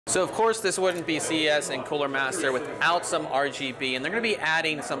So of course this wouldn't be CES and Cooler Master without some RGB, and they're going to be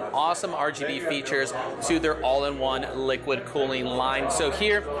adding some awesome RGB features to their all-in-one liquid cooling line. So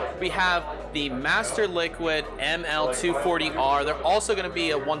here we have the Master Liquid ML240R. They're also going to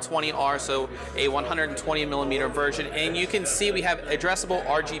be a 120R, so a 120 millimeter version, and you can see we have addressable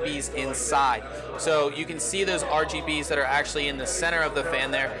RGBs inside. So you can see those RGBs that are actually in the center of the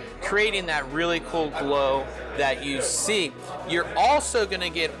fan there, creating that really cool glow that you see. You're also going to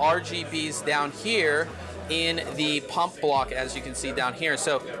get RGBs down here in the pump block, as you can see down here.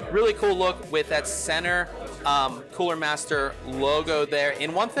 So really cool look with that center Cooler Master logo there.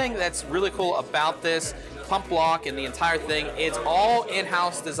 And one thing that's really cool about this pump block and the entire thing, it's all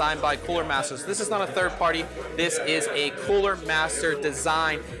in-house designed by Cooler Master. So this is not a third party, this is a Cooler Master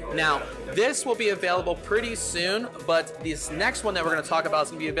design. Now, this will be available pretty soon, but this next one that we're going to talk about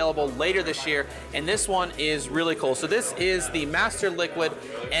is going to be available later this year, and this one is really cool. So this is the Master Liquid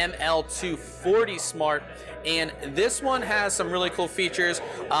ML240 Smart, and this one has some really cool features.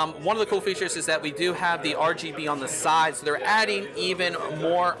 One of the cool features is that we do have the RGB on the side, so they're adding even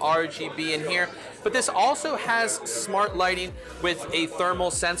more RGB in here. But this also has smart lighting with a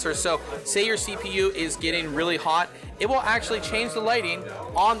thermal sensor. So say your CPU is getting really hot, it will actually change the lighting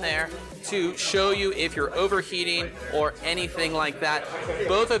on there to show you if you're overheating or anything like that.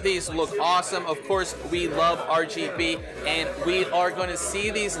 Both of these look awesome. Of course, we love RGB, and we are going to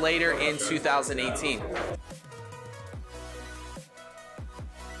see these later in 2018.